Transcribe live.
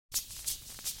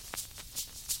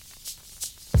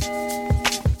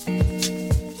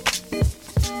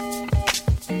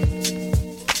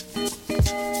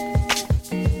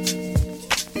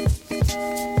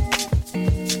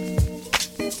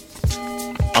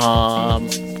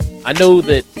I know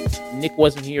that Nick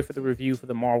wasn't here for the review for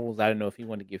the Marvels. I don't know if he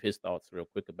wanted to give his thoughts real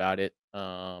quick about it,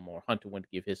 or Hunter wanted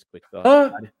to give his quick thoughts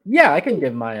about it. Yeah, I can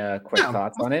give my quick Yeah,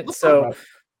 thoughts on it. let's talk about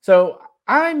So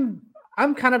I'm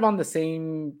kind of on the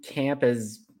same camp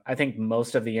as I think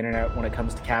most of the internet when it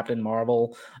comes to Captain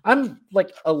Marvel. I'm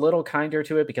like a little kinder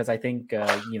to it because I think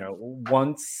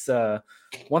once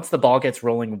the ball gets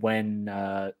rolling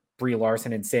when Brie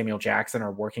Larson and Samuel Jackson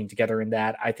are working together in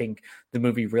that, I think the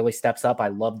movie really steps up. I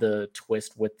love the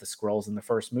twist with the Skrulls in the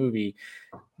first movie,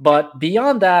 but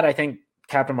beyond that, I think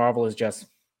Captain Marvel is just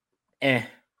eh.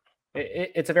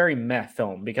 It's a very meh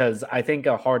film because I think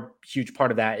huge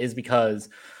part of that is because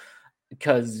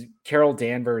Carol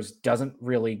Danvers doesn't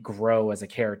really grow as a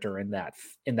character in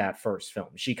that first film.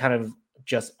 She kind of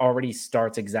just already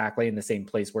starts exactly in the same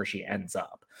place where she ends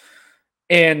up.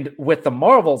 And with the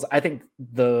Marvels, I think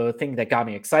the thing that got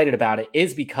me excited about it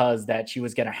is because that she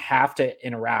was going to have to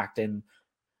interact and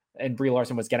Brie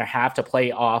Larson was going to have to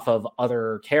play off of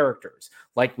other characters.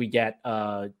 Like we get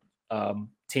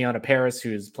Teyonah Parris,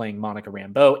 who's playing Monica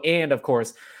Rambeau, and of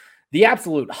course, the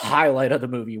absolute highlight of the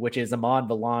movie, which is Iman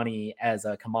Vellani as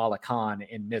Kamala Khan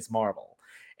in Ms. Marvel.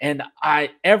 And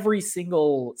every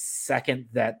single second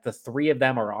that the three of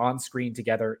them are on screen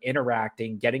together,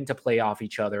 interacting, getting to play off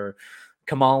each other,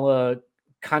 Kamala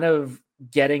kind of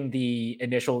getting the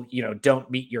initial, don't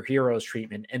meet your heroes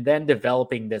treatment, and then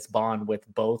developing this bond with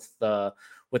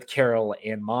with Carol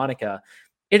and Monica.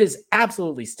 It is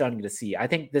absolutely stunning to see. I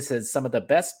think this is some of the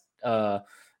best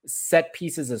set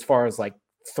pieces as far as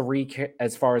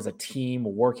as far as a team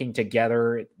working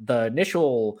together. The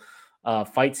initial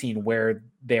fight scene where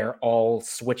they're all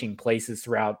switching places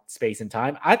throughout space and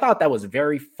time, I thought that was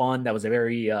very fun. That was a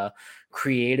very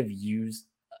creative use.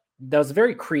 That was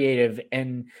very creative,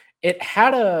 and it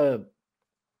had a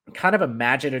kind of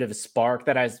imaginative spark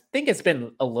that I think has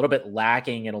been a little bit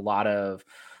lacking in a lot of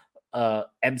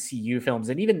MCU films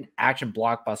and even action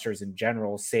blockbusters in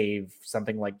general, save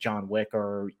something like John Wick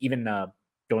or even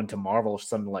going to Marvel,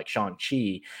 something like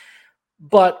Shang-Chi.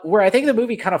 But where I think the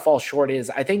movie kind of falls short is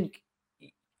I think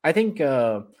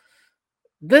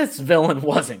this villain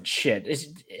wasn't shit.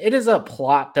 It is a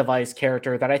plot device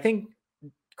character that I think,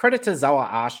 credit to Zawa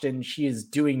Ashton, she is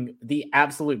doing the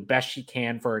absolute best she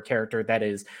can for a character that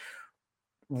is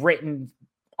written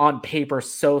on paper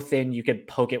so thin you could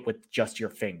poke it with just your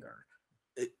finger.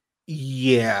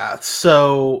 Yeah,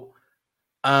 so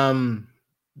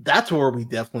that's where we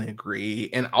definitely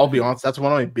agree. And I'll be honest, that's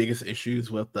one of my biggest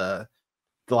issues with the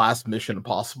last Mission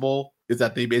Impossible is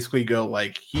that they basically go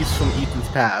like, he's from Ethan's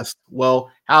past.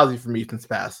 Well, how's he from Ethan's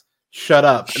past? Shut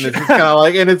up. And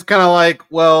it's kind of like,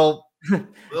 well,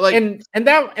 like, and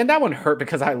that one hurt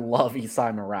because I love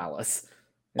Esai Morales.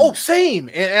 Oh, same.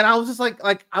 And I was just like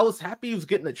I was happy he was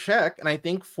getting a check. And I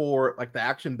think for like the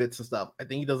action bits and stuff, I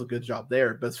think he does a good job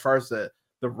there. But as far as the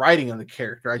writing of the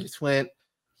character, I just went,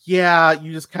 yeah,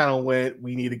 you just kind of went,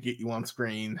 we need to get you on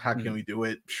screen. How can we do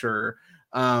it? Sure.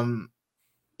 So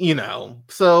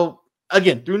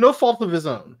again, through no fault of his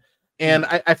own. And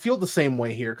I feel the same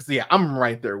way here because, yeah, I'm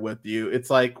right there with you. It's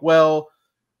like, well,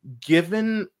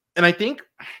 and I think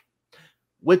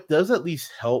what does at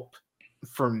least help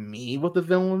for me with the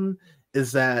villain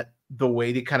is that the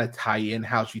way to kind of tie in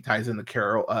how she ties into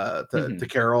Carol, to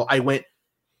Carol, I went,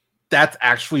 that's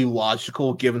actually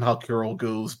logical given how Carol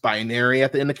goes binary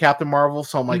at the end of Captain Marvel.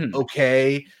 So I'm like,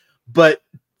 okay, but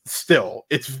still,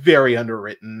 it's very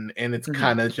underwritten and it's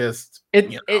kind of just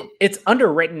it's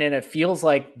underwritten and it feels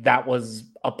like that was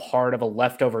a part of a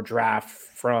leftover draft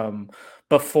from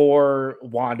before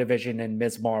WandaVision and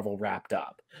Ms. Marvel wrapped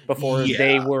up, before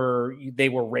they were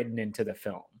written into the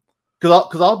film.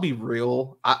 Because I'll be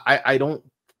real, I don't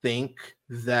think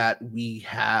that we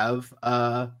have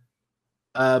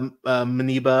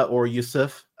Maniba or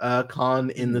Yusuf Khan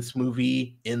in this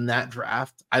movie in that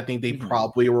draft. I think they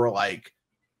probably were like,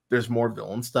 there's more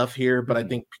villain stuff here, but I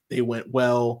think they went,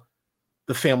 well,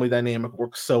 the family dynamic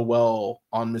works so well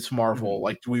on Ms. Marvel.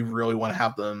 Like, do we really want to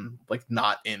have them like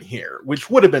not in here? Which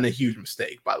would have been a huge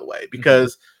mistake, by the way,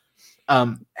 because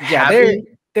they're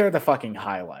the fucking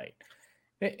highlight.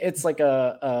 It's like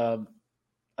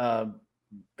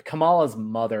Kamala's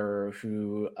mother,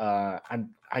 who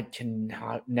I can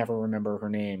never remember her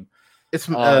name. It's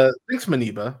Maniba.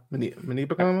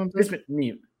 Maniba Khan.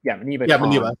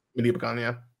 Maniba Khan.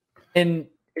 Yeah. And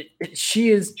she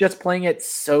is just playing it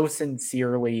so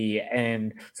sincerely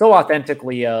and so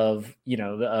authentically of,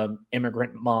 the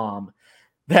immigrant mom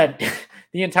that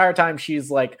the entire time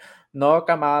she's like, "No,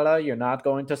 Kamala, you're not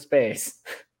going to space."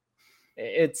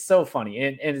 It's so funny,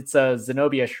 and it's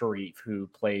Zenobia Sharif who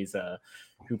plays her.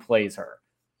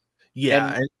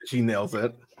 Yeah, And she nails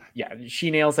it. yeah,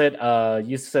 she nails it.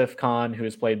 Yusuf Khan, who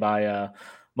is played by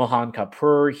Mohan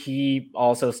Kapoor, he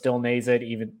also still nails it,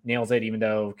 even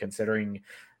though considering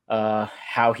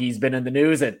how he's been in the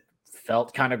news, it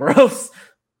felt kind of gross.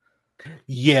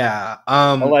 Yeah.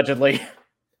 Allegedly.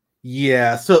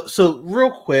 Yeah. So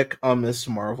real quick on Miss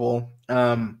Marvel,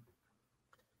 I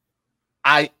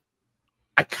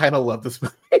kind of love this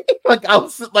movie. Like I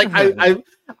was like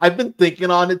I've been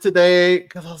thinking on it today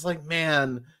because I was like,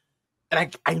 man,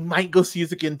 and I might go see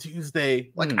it again Tuesday.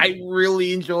 Like I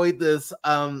really enjoyed this.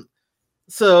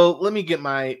 So let me get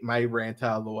my rant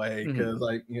out of the way because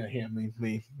like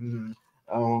me.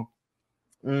 Oh,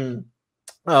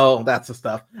 that's the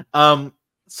stuff.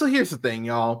 So here's the thing,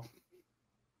 y'all.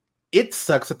 It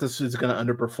sucks that this is going to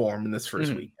underperform in this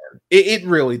first weekend. It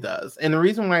really does. And the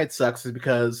reason why it sucks is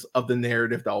because of the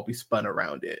narrative that will be spun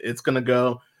around it. It's going to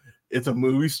go, it's a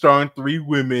movie starring 3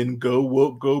 women, go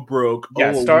woke, go broke.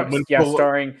 Yeah, starring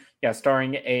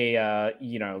a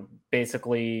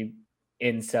basically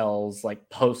incels like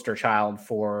poster child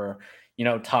for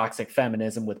toxic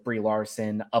feminism with Brie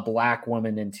Larson, a black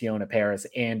woman in Tiona Paris,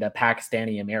 and a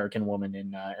Pakistani American woman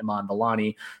in Iman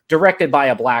Vellani, directed by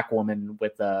a black woman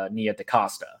with Nia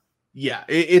DaCosta. Yeah,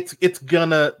 that's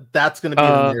gonna be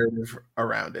the narrative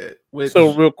around it.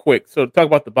 So real quick, so talk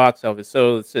about the box office.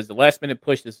 So it says the last minute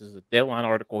push. This is a Deadline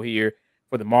article here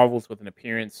for the Marvels with an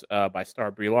appearance by star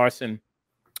Brie Larson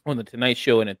on the Tonight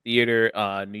Show in a theater.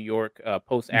 New York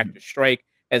post actor strike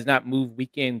has not moved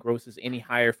weekend grosses any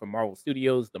higher for Marvel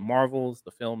Studios. The Marvels,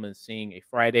 the film is seeing a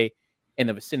Friday in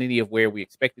the vicinity of where we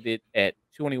expected it at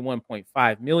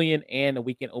 21.5 million and a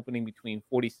weekend opening between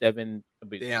 47 and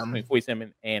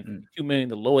 52 million,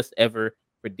 the lowest ever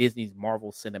for Disney's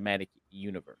Marvel Cinematic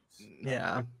Universe.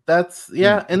 Yeah,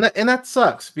 and that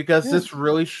sucks because this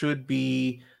really should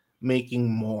be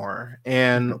making more.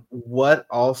 And what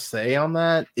I'll say on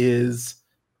that is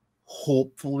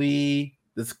hopefully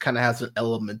this kind of has an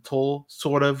Elemental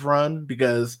sort of run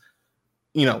because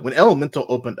when Elemental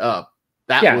opened up,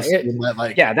 that was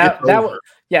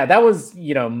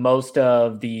most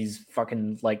of these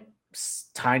fucking like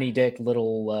tiny dick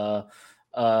little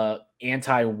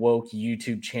anti-woke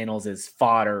YouTube channels is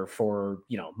fodder for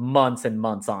months and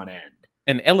months on end.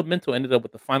 And Elemental ended up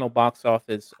with the final box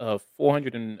office of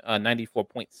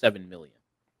 494.7 million.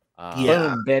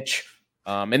 Boom, bitch.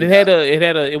 And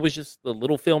it was just the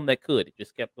little film that could. It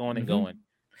just kept going and going.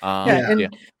 And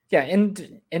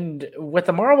with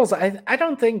the Marvels, I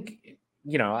don't think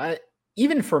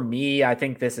even for me, I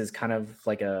think this is kind of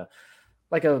like a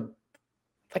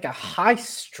high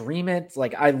stream it.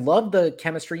 Like I love the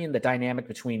chemistry and the dynamic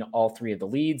between all 3 of the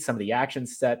leads. Some of the action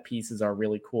set pieces are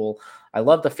really cool. I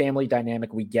love the family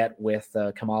dynamic we get with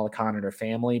Kamala Khan and her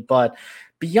family. But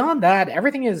beyond that,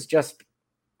 everything is just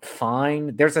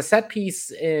fine. There's a set piece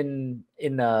in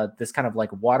this kind of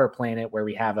like water planet where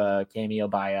we have a cameo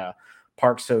by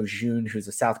Park Seo-joon, who's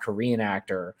a South Korean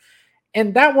actor.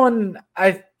 And that one,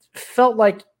 I felt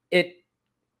like it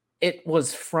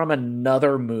was from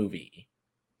another movie.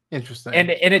 Interesting. And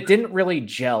it didn't really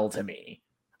gel to me.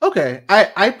 Okay.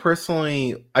 I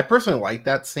personally like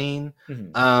that scene.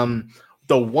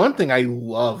 The one thing I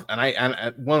love,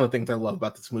 and one of the things I love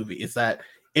about this movie is that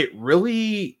it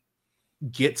really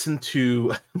gets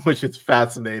into, which is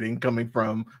fascinating coming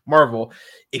from Marvel,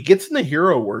 it gets into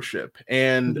hero worship.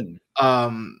 And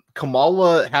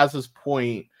Kamala has this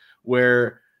point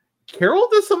where Carol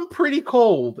does something pretty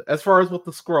cold as far as with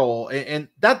the scroll, and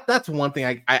that's one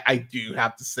thing I do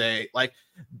have to say. Like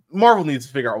Marvel needs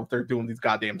to figure out what they're doing with these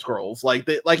goddamn scrolls. Like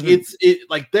they're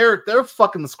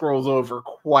fucking the scrolls over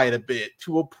quite a bit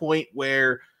to a point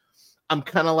where I'm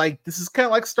kind of like, this is kind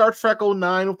of like Star Trek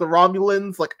 09 with the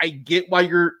Romulans. Like I get why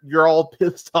you're all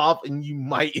pissed off and you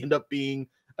might end up being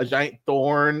a giant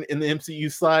thorn in the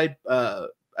MCU side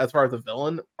as far as the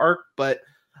villain arc, but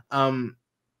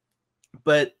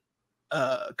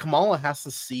Kamala has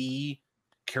to see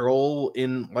Carol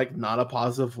in like not a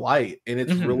positive light, and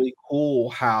it's really cool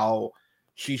how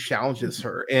she challenges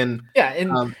her. And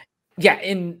and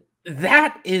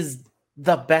that is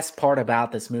the best part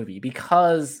about this movie,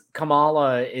 because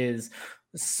Kamala is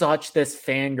such this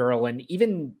fangirl, and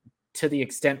even to the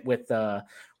extent with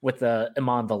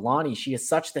Iman Vellani, she is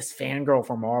such this fangirl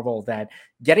for Marvel that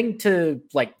getting to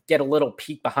like get a little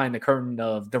peek behind the curtain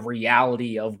of the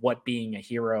reality of what being a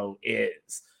hero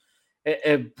is,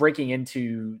 breaking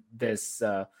into this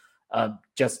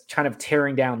just kind of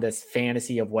tearing down this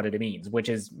fantasy of what it means, which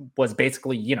was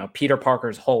basically, you know, Peter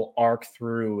Parker's whole arc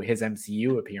through his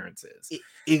MCU appearances.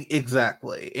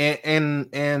 Exactly. And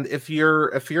if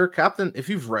you're Captain, if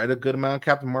you've read a good amount of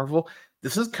Captain Marvel,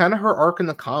 this is kind of her arc in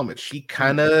the comics. She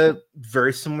kind of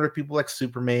very similar to people like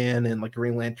Superman and like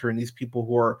Green Lantern, these people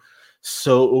who are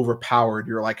so overpowered.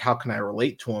 You're like, how can I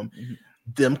relate to them?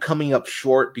 Them coming up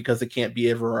short because they can't be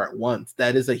everywhere at once.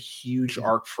 That is a huge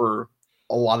arc for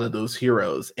a lot of those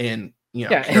heroes. And, you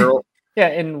know, Carol. Yeah,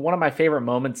 and one of my favorite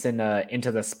moments in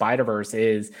Into the Spider-Verse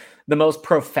is the most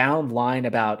profound line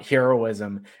about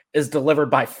heroism is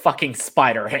delivered by fucking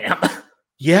Spider-Ham.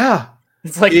 Yeah.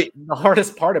 It's like the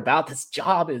hardest part about this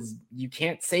job is you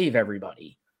can't save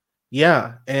everybody.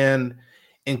 Yeah, and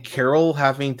Carol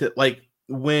having to, like,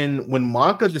 when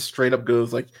Monica just straight up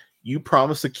goes like, you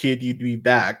promised a kid you'd be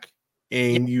back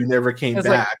and you never came back.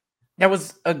 Like, that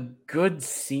was a good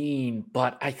scene,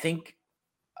 but I think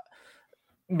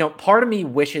part of me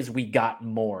wishes we got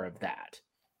more of that,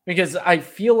 because I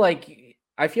feel like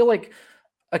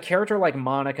a character like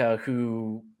Monica,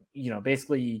 who, you know,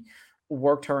 basically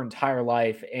worked her entire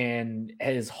life and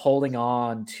is holding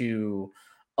on to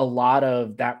a lot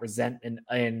of that resentment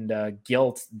and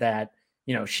guilt that,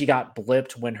 you know, she got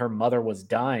blipped when her mother was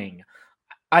dying.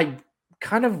 I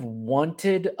kind of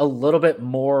wanted a little bit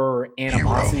more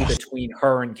animosity between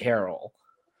her and Carol.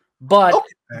 But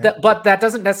that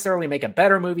doesn't necessarily make a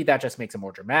better movie. That just makes a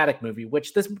more dramatic movie,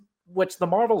 which the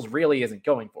Marvels really isn't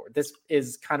going for. This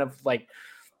is kind of like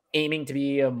aiming to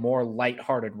be a more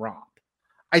lighthearted romp.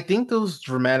 I think those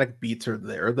dramatic beats are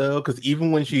there though, because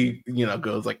even when she, you know,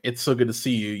 goes like, "It's so good to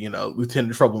see you," you know,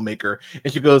 Lieutenant Troublemaker,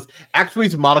 and she goes, "Actually,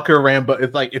 it's Monica Rambo."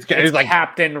 It's like it's like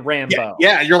Captain Rambo.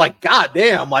 Yeah, you're like, God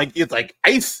damn, like it's like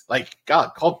ice, like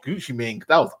God, called Gucci Mane,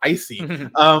 that was icy.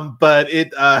 But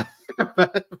it's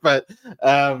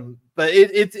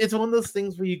one of those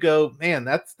things where you go, man,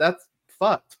 that's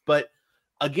fucked. But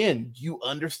again, you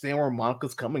understand where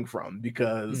Monica's coming from,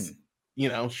 because you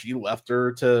know, she left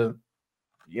her to,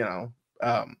 you know,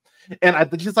 and I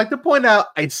just like to point out,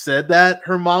 I said that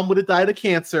her mom would have died of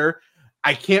cancer.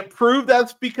 I can't prove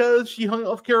that's because she hung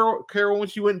off Carol when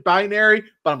she went binary,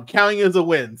 but I'm counting it as a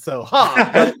win. So,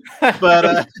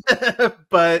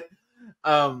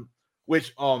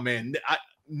 which, oh man,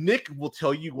 Nick will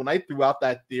tell you, when I threw out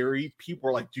that theory, people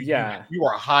were like, dude, you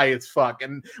are high as fuck.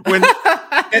 And when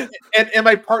and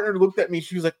my partner looked at me,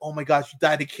 she was like, oh my gosh, she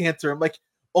died of cancer. I'm like,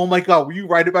 oh my God, were you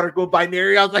right about her going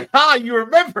binary? I was like, you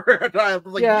remember. I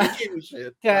was like, yeah. You gave me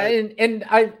shit. Yeah, and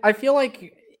I feel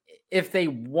like if they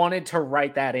wanted to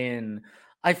write that in,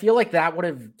 I feel like that would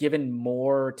have given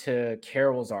more to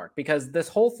Carol's arc, because this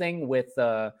whole thing with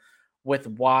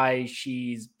why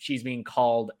she's being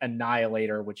called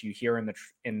Annihilator, which you hear in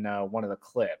one of the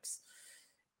clips,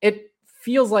 it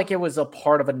feels like it was a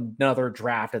part of another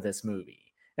draft of this movie.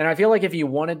 And I feel like if you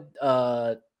wanted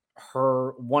Carol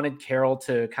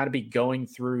to kind of be going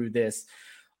through this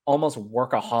almost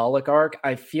workaholic arc,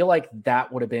 I feel like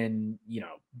that would have been, you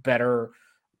know, better,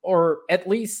 or at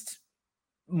least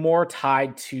more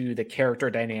tied to the character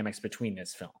dynamics between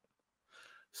this film.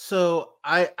 So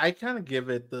I kind of give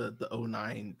it the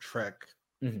 09 Trek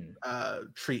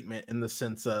treatment, in the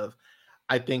sense of,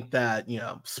 I think that, you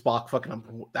know, Spock fucking up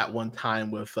that one time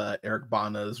with Eric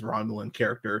Bana's Romulan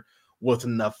character was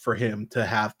enough for him to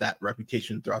have that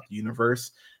reputation throughout the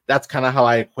universe. That's kind of how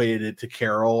I equated it to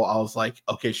Carol. I was like,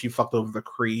 okay, she fucked over the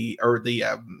Kree, or the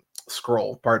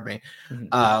Skrull, pardon me.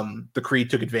 The Kree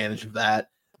took advantage of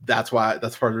that. That's part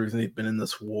of the reason they've been in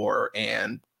this war,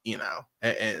 and you know,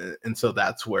 and so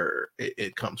that's where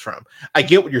it comes from. I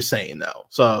get what you're saying though.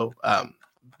 So,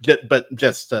 but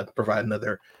just to provide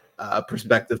another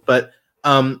perspective, but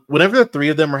whenever the three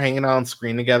of them are hanging out on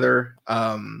screen together,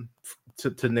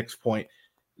 to Nick's point,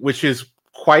 which is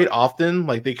quite often,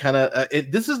 like, they kind of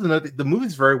this is the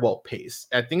movie's very well paced.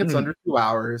 I think it's under 2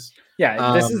 hours.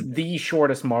 Yeah, this is the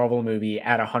shortest Marvel movie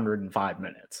at 105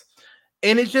 minutes,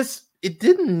 and it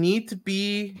didn't need to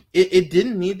be. It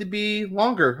didn't need to be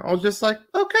longer. I was just like,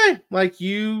 okay, like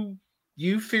you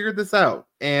figured this out,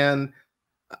 and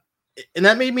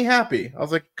that made me happy. I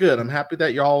was like, good. I'm happy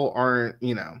that y'all aren't,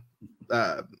 you know,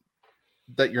 that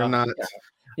you're not.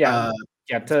 You're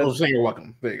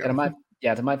welcome. There you go.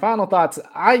 To my final thoughts,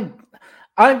 I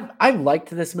liked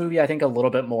this movie, I think, a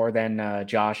little bit more than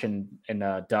Josh and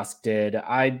Dusk did.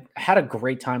 I had a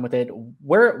great time with it.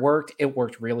 Where it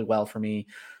worked really well for me.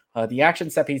 The action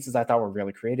set pieces I thought were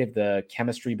really creative. The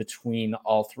chemistry between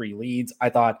all three leads, I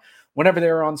thought whenever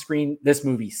they were on screen, this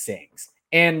movie sings.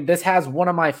 And this has one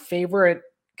of my favorite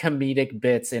comedic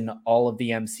bits in all of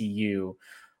the MCU,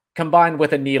 combined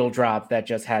with a needle drop that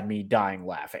just had me dying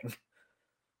laughing.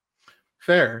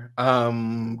 Fair.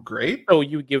 Great. So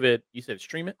you would give it? You said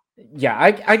stream it. Yeah,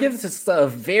 I give this a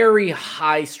very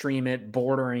high stream it,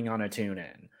 bordering on a tune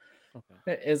in.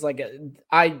 Okay. It's like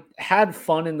I had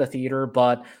fun in the theater,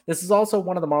 but this is also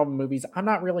one of the Marvel movies I'm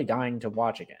not really dying to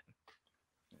watch again.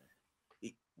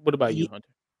 What about you, Hunter?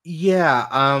 Yeah.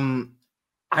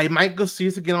 I might go see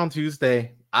this again on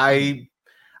Tuesday. I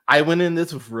went in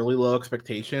this with really low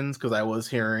expectations because I was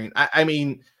hearing. I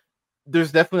mean,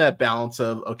 there's definitely that balance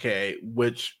of okay,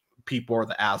 which people are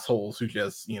the assholes who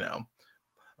just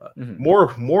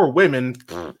more women,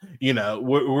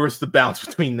 where's the balance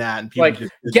between that and people Like,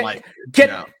 just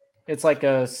get it's like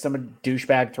some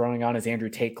douchebag throwing on his Andrew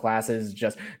Tate glasses,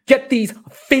 just get these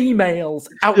females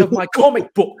out of my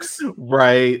comic books.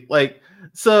 Right. Like,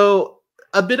 so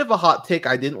a bit of a hot take.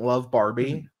 I didn't love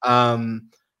Barbie.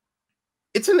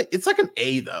 It's like an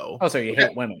A though. Oh, so you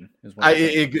hate women? Is what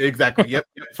exactly. Yep.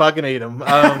 Fucking hate them.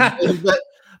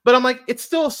 But I'm like, it's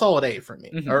still a solid A for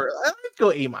me. Or let's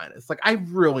go A-. Like, I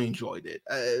really enjoyed it.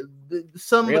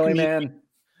 Some really, of the man.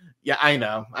 Yeah, I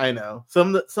know.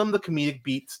 Some of the comedic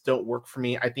beats don't work for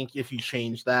me. I think if you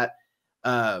change that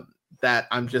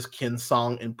I'm just Kin's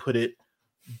song and put it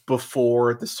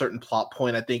before the certain plot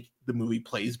point, I think the movie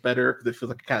plays better because it feels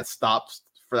like it kind of stops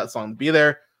for that song to be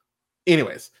there.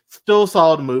 Anyways, still a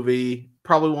solid movie.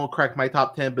 Probably won't crack my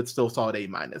top 10, but still solid A-.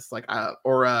 Like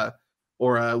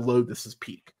or a low this is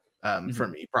peak for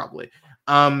me, probably.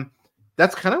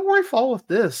 That's kind of where I fall with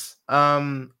this.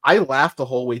 I laughed the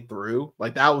whole way through.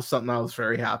 Like, that was something I was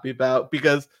very happy about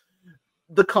because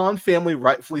the Khan family,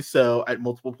 rightfully so, at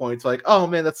multiple points, like, oh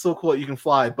man, that's so cool that you can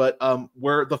fly, but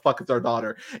where the fuck is our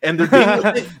daughter? And they're being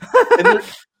and they're,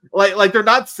 like they're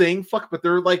not saying fuck, but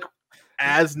they're like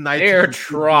as nice. They're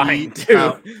trying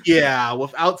to,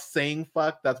 without saying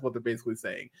fuck. That's what they're basically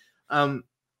saying.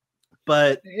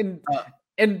 But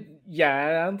and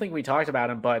yeah, I don't think we talked about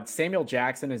him, but Samuel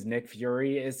Jackson as Nick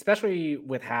Fury, especially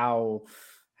with how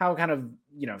kind of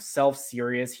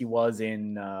self-serious he was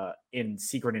in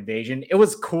Secret Invasion. It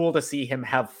was cool to see him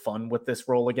have fun with this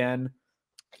role again.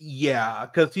 Yeah,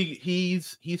 because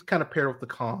he's kind of paired with the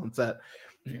Khans at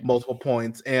multiple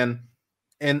points, and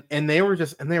they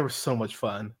were so much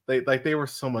fun. They were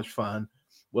so much fun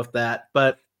with that.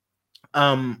 But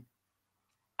Amon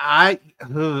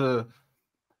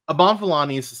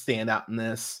Vellani is a standout in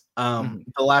this. The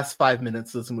last 5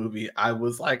 minutes of this movie, I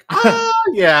was like,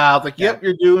 yeah. I was like, yep,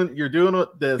 you're doing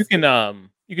this. You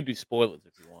can do spoilers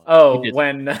if you want. Oh,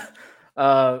 when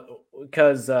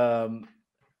because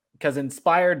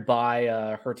inspired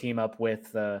by her team up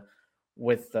with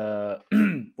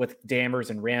Danvers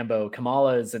and Rambo,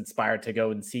 Kamala is inspired to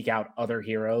go and seek out other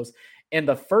heroes, and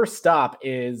the first stop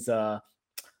is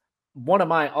one of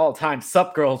my all-time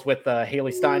sup girls with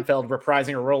Haley Steinfeld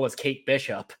reprising her role as Kate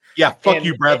Bishop. Yeah, fuck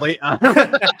you, Bradley.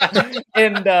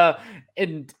 And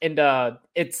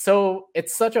it's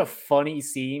such a funny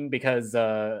scene because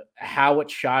how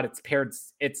it's shot,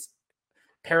 it's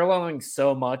paralleling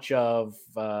so much of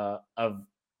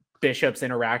Bishop's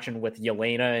interaction with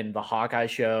Yelena in the Hawkeye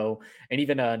show, and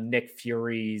even Nick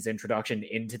Fury's introduction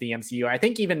into the MCU. I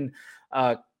think even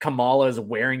Kamala is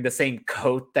wearing the same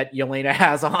coat that Yelena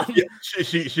has on. Yeah,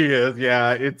 she is.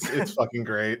 Yeah, it's fucking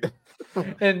great.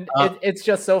 And it's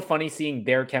just so funny seeing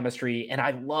their chemistry, and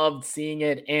I loved seeing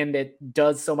it. And it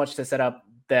does so much to set up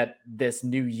that this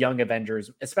new Young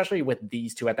Avengers, especially with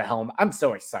these two at the helm. I'm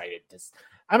excited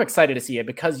to see it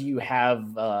because you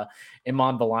have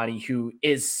Amon Vellani, who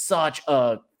is such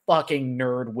a fucking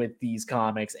nerd with these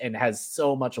comics and has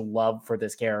so much love for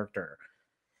this character.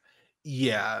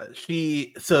 Yeah,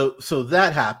 so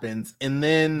that happens, and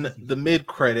then the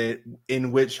mid-credit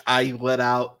in which I let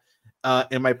out,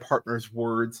 in my partner's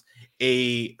words,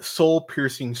 a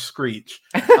soul-piercing screech.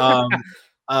 Hank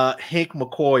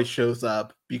McCoy shows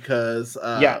up because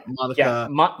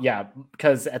Monica.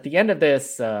 Because at the end of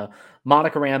this,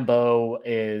 Monica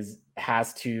Rambeau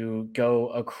has to go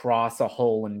across a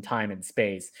hole in time and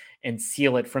space and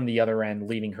seal it from the other end,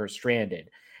 leaving her stranded.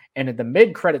 And in the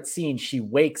mid-credit scene, she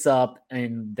wakes up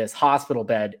in this hospital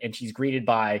bed, and she's greeted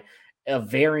by a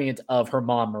variant of her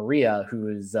mom, Maria, who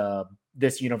is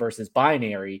this universe's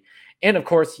binary. And of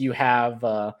course, you have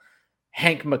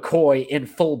Hank McCoy in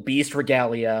full Beast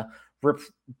regalia,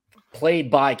 played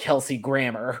by Kelsey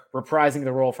Grammer, reprising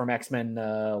the role from X-Men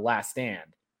Last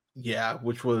Stand. Yeah,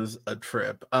 which was a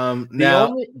trip.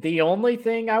 The only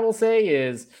thing I will say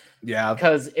is,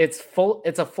 because it's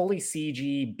a fully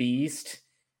CG Beast.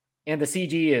 And the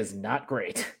CG is not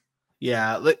great.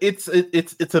 Yeah, it's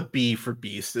a B for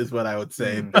Beast is what I would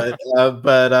say. And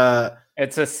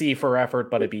It's a C for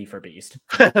effort, but a B for beast.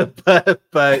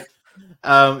 but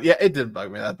yeah, it didn't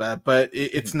bug me that bad, but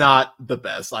it's not the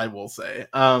best, I will say.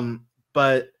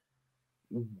 But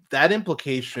that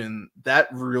implication, that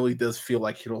really does feel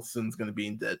like Hiddleston's going to be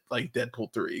in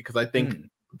Deadpool 3, because I think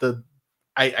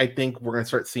I think we're going to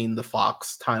start seeing the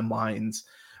Fox timelines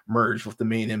merge with the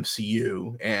main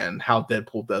MCU, and how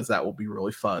Deadpool does that will be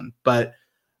really fun. But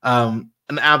an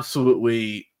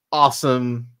absolutely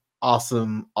awesome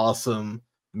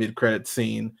mid-credit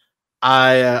scene.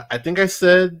 I think I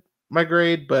said my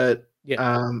grade, but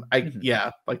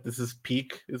like this is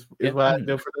peak is what I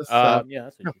know for this. So yeah,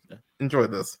 that's what you said. Enjoy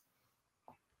this.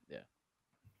 Yeah.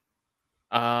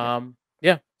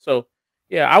 So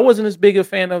yeah, I wasn't as big a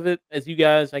fan of it as you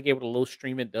guys. I gave it a low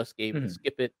stream it. Dust gave it a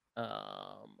skip it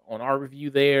on our review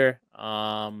there.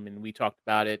 And we talked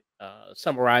about it,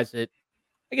 summarize it,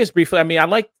 I guess briefly. I mean, I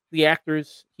liked the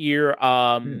actors here.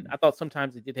 I thought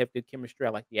sometimes they did have good chemistry. I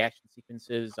liked the action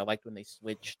sequences. I liked when they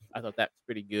switched. I thought that was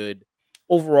pretty good.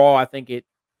 Overall, I think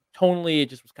tonally, it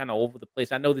just was kind of over the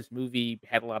place. I know this movie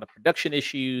had a lot of production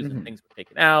issues and things were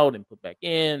taken out and put back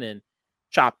in and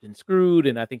chopped and screwed.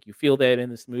 And I think you feel that in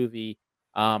this movie.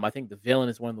 I think the villain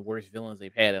is one of the worst villains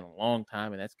they've had in a long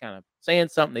time. And that's kind of saying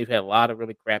something. They've had a lot of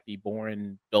really crappy,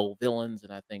 boring, dull villains.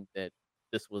 And I think that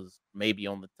this was maybe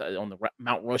on the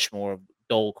Mount Rushmore of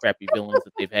dull, crappy villains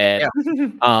that they've had.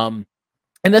 And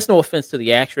that's no offense to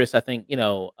the actress. I think,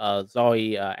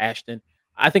 Zoe Ashton,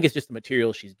 I think it's just the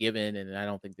material she's given, and I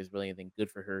don't think there's really anything good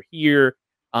for her here.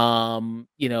 A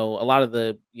lot of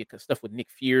the stuff with Nick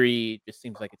Fury just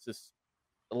seems like it's just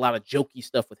a lot of jokey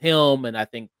stuff with him, and I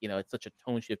think it's such a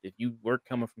tone shift. If you were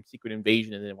coming from Secret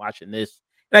Invasion and then watching this,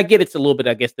 and I get it's a little bit,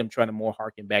 I guess, them trying to more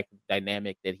harken back to the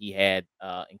dynamic that he had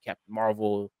in Captain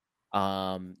Marvel.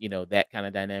 That kind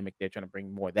of dynamic. They're trying to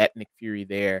bring more of that Nick Fury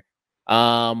there.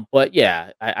 But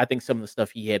yeah, I think some of the stuff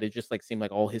he had, it just seemed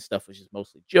like all his stuff was just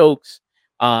mostly jokes.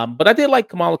 But I did like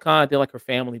Kamala Khan. I did like her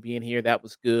family being here. That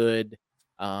was good.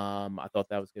 I thought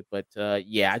that was good. But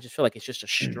yeah, I just feel like it's just a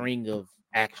string of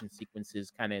action sequences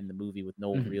kind of in the movie with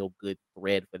no real good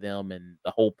thread for them. And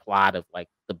the whole plot of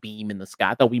the beam in the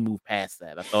sky. I thought we moved past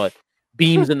that. I thought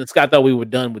beams in the sky. I thought we were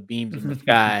done with beams in the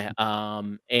sky.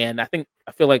 And I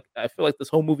feel like this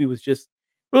whole movie was just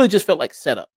felt like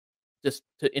setup. Just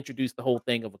to introduce the whole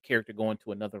thing of a character going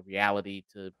to another reality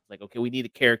to okay, we need a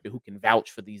character who can vouch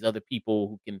for these other people,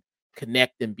 who can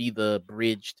connect and be the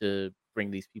bridge to bring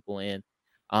these people in.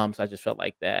 So I just felt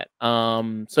like that.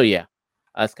 So yeah,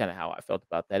 that's kind of how I felt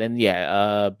about that. And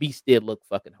yeah, Beast did look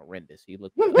fucking horrendous. He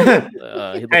looked,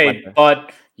 hey,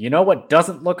 but you know what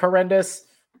doesn't look horrendous?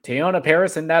 Teyonah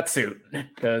Parris in that suit.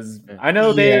 Because I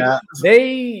know they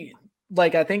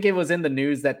I think it was in the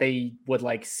news that they would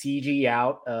CG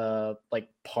out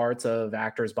parts of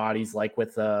actors' bodies,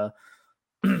 with the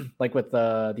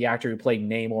actor who played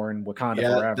Namor in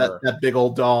Wakanda Forever. That big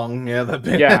old dong.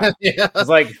 It's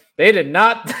like they did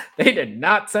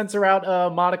not censor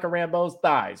out Monica Rambeau's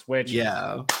thighs, which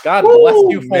God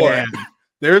bless you for it.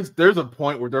 There's a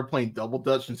point where they're playing double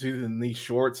dutch and she's in these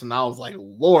shorts, and I was like,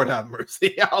 Lord have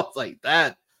mercy. I was like,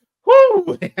 that.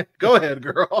 Woo! Go ahead,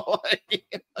 girl.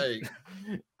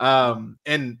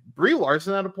 And Brie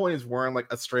Larson at a point is wearing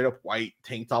a straight up white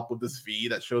tank top with this V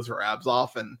that shows her abs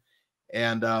off, and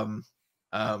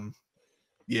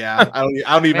yeah, I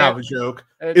don't even have a joke.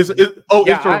 Is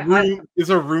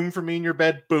a room for me in your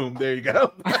bed? Boom, there you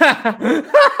go.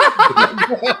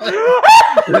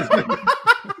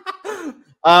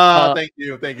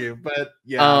 Thank you. But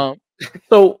yeah.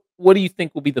 So what do you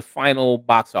think will be the final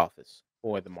box office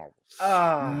for the Marvels?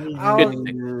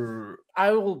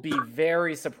 I will be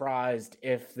very surprised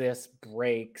if this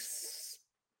breaks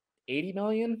 80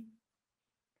 million.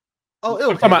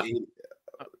 Oh, I'm talking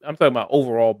about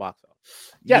overall box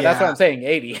office. Yeah, that's what I'm saying.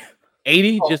 80.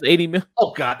 80? Just 80 million?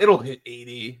 Oh god, it'll hit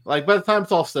 80. By the time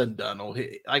it's all said and done, it'll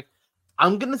hit.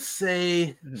 I'm gonna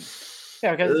say,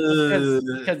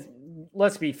 because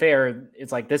let's be fair,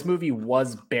 it's this movie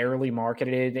was barely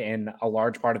marketed, and a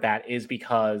large part of that is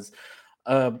because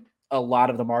a lot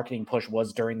of the marketing push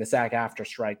was during the SAG-AFTRA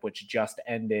strike, which just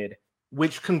ended.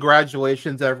 Which,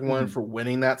 congratulations everyone for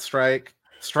winning that strike.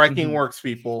 Striking works,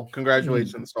 people.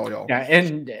 Congratulations to all y'all. Yeah,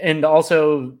 and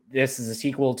also this is a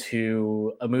sequel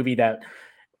to a movie that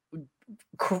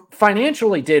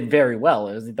financially did very well.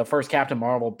 It was the first Captain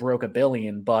Marvel broke $1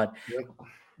 billion, but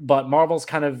Marvel's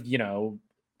kind of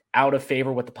out of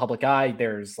favor with the public eye.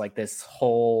 There's this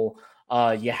whole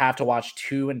you have to watch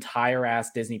 2 entire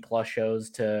ass Disney Plus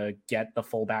shows to get the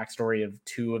full backstory of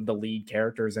 2 of the lead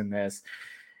characters in this.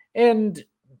 And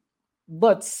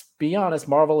let's be honest,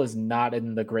 Marvel is not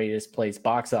in the greatest place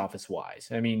box office wise.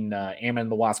 I mean, Ant-Man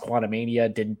and the Wasp: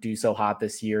 Quantumania didn't do so hot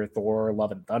this year. Thor: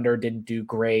 Love and Thunder didn't do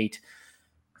great.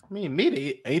 I mean,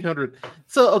 made 800.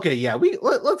 So okay, yeah,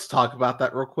 let's talk about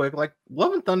that real quick. Like,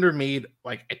 Love and Thunder made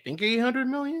like I think 800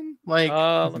 million. Like,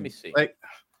 let me see. like,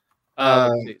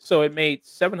 let's see. So it made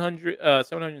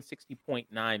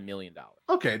 $760.9 million.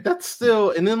 Okay, that's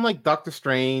still, and then like Doctor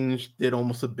Strange did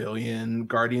almost $1 billion.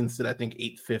 Guardians did I think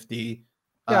 850.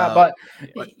 Yeah, but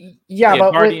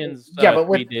Guardians,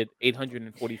 we did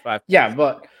 845. Yeah,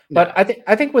 but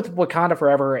I think with Wakanda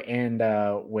Forever and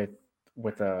with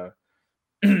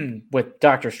with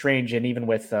Doctor Strange and even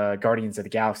with Guardians of the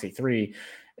Galaxy 3,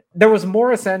 there was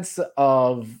more a sense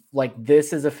of like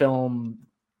this is a film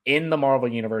in the Marvel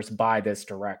universe by this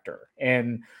director.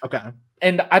 And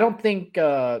I don't think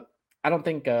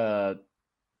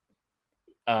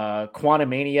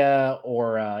Quantumania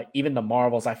or even the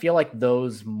Marvels, I feel like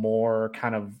those more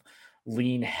kind of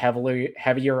lean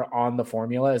heavier on the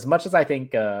formula, as much as I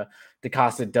think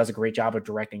DaCosta does a great job of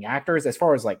directing actors. As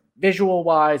far as like visual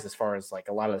wise, as far as like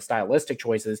a lot of the stylistic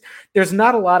choices, there's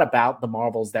not a lot about the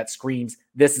Marvels that screams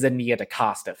this is a Nia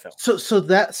DaCosta film. So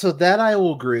that I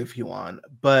will agree with you on,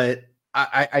 but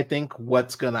I think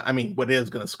what is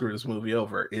gonna screw this movie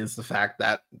over is the fact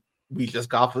that we just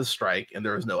got off a strike and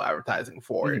there was no advertising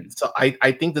for it. So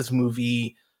I think this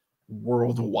movie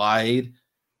worldwide,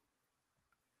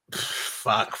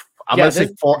 fuck. I'm gonna say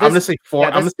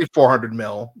 400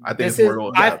 mil. I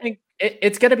think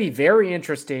it's going to be very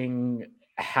interesting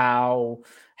how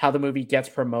the movie gets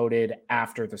promoted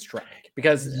after the strike,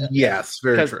 because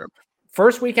very true.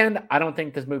 First weekend, I don't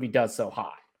think this movie does so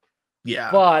hot. Yeah,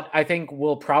 but I think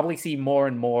we'll probably see more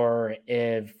and more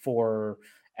as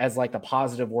like the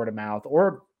positive word of mouth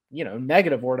or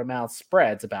negative word of mouth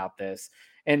spreads about this,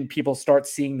 and people start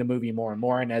seeing the movie more and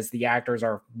more, and as the actors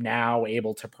are now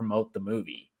able to promote the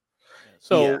movie.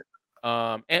 So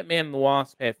Ant-Man and the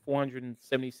Wasp had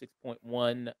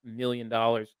 $476.1 million.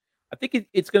 I think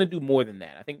it's going to do more than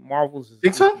that. I think Marvel's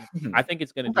I think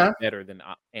it's going to do better than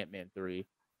Ant-Man 3.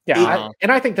 Yeah,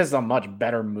 I think this is a much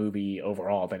better movie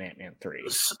overall than Ant-Man 3.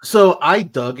 So I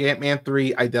dug Ant-Man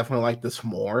 3. I definitely like this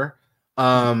more.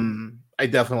 I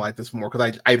definitely like this more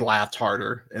because I laughed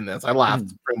harder in this. I laughed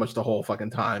pretty much the whole fucking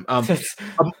time. Iman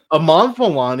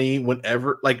Vellani,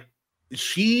 whenever like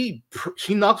she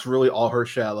knocks really all her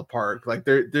shit out of the park. Like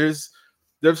there's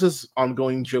this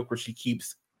ongoing joke where she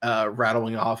keeps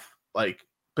rattling off like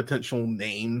potential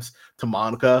names to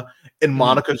Monica, and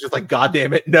Monica's just like, God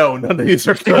damn it, no, none of these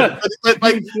are good.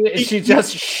 Like she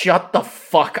just shut the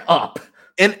fuck up.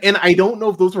 And I don't know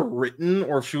if those were written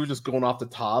or if she was just going off the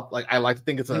top. Like I like to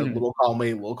think it's a little column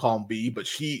A, little column B, but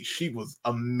she was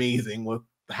amazing with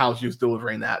how she was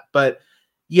delivering that. But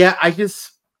yeah, I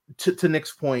just to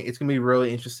Nick's point, it's gonna be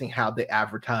really interesting how they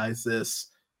advertise this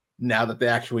now that they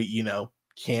actually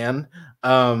can.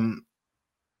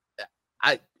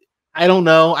 I don't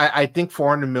know. I think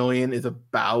 400 million is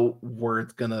about where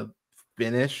it's gonna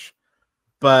finish,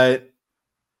 but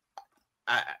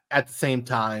at the same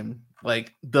time,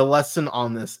 like the lesson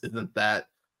on this isn't that,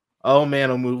 oh man,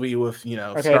 a movie with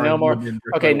no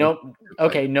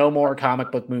more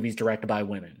comic book movies directed by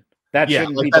women. That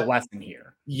shouldn't be the lesson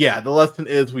here. Yeah, the lesson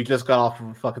is we just got off of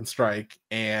a fucking strike,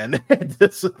 and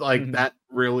this is like that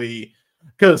really,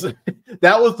 because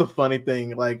that was the funny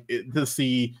thing, like to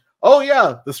see. Oh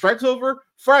yeah, the strike's over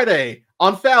Friday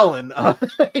on Fallon.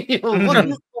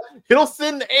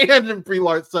 Hiddleston and Brie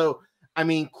Larson. So I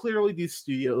mean, clearly these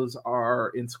studios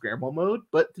are in scramble mode.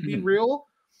 But to be real,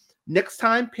 next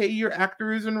time pay your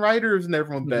actors and writers and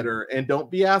everyone better, and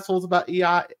don't be assholes about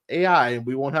AI, and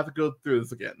we won't have to go through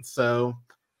this again. So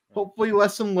hopefully,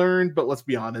 lesson learned. But let's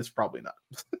be honest, probably not.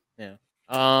 Yeah.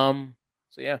 So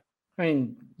yeah. I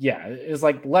mean, yeah, it's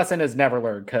like lesson is never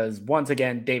learned because once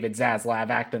again, David Zaslav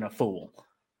acting a fool.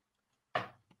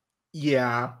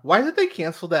 Yeah, why did they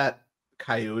cancel that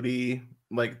Coyote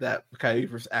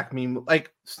versus Acme?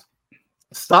 Like,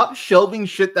 stop shelving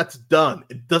shit that's done.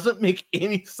 It doesn't make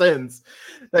any sense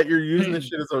that you're using this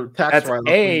shit as a tax write-off.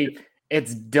 A,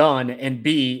 it's done, and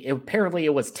B, apparently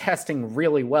it was testing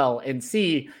really well, and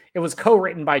C, it was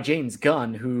co-written by James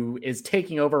Gunn, who is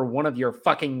taking over one of your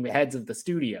fucking heads of the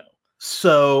studio.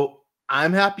 So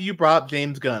I'm happy you brought up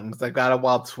James Gunn because I got a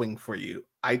wild swing for you.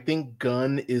 I think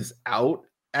Gunn is out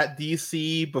at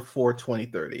DC before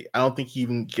 2030. I don't think he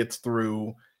even gets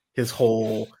through his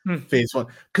whole phase one.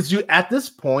 Because at this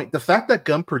point, the fact that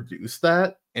Gunn produced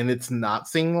that and it's not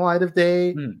seeing the light of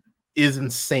day is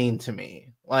insane to me.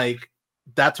 Like,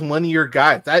 that's one of your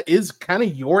guys. That is kind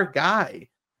of your guy.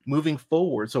 moving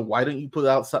forward. So why don't you put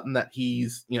out something that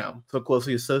he's, so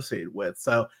closely associated with?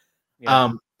 So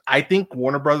Yeah. I think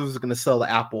Warner Brothers is going to sell to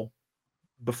Apple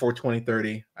before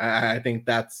 2030. I think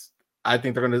I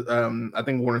think they're going to I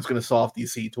think Warner's going to sell off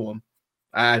DC to them.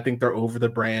 I think they're over the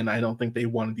brand. I don't think they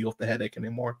want to deal with the headache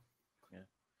anymore.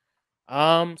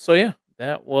 Yeah. So yeah,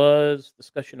 that was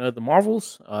discussion of the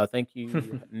Marvels. Thank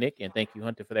you, Nick, and thank you,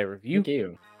 Hunter, for that review. Thank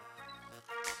you.